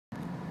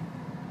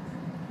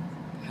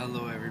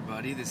Hello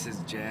everybody, this is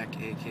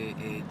Jack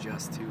aka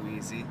Just Too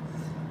Easy,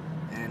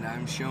 and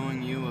I'm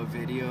showing you a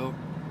video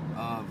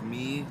of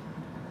me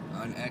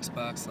on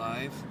Xbox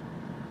Live.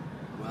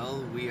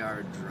 Well, we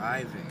are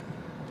driving,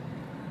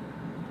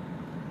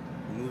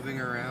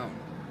 moving around.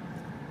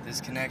 This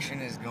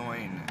connection is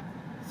going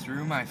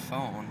through my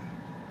phone,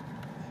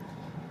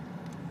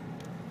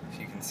 if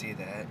you can see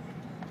that.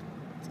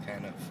 It's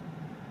kind of,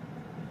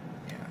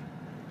 yeah.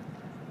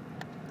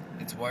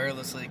 It's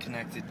wirelessly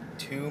connected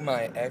to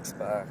my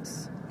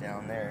Xbox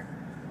down there,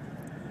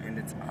 and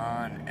it's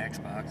on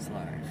Xbox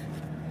Live.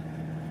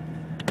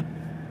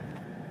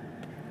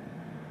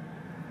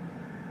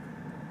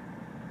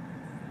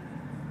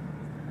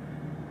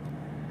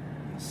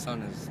 The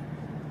sun is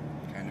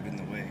kind of in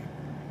the way,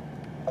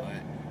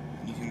 but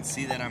you can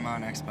see that I'm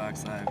on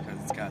Xbox Live because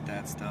it's got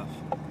that stuff.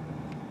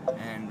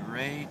 And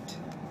right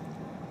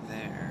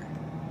there,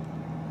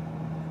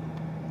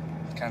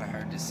 it's kind of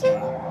hard to see.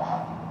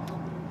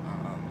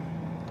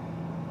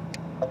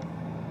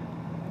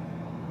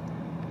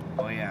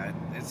 Oh yeah,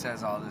 it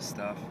says all this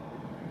stuff.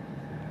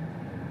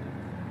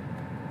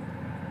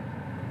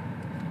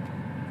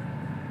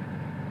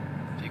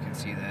 If you can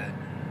see that.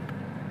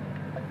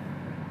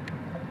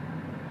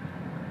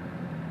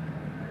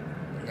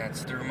 And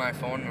that's through my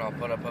phone, and I'll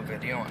put up a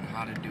video on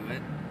how to do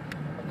it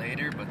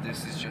later, but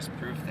this is just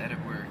proof that it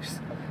works,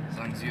 as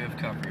long as you have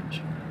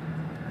coverage.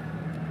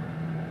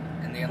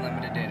 And the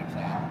unlimited data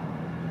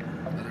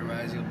plan.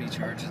 Otherwise you'll be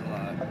charged a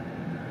lot.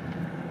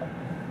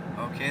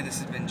 Okay, this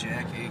has been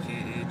Jack,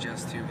 aka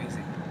Just Too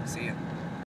Easy. See ya.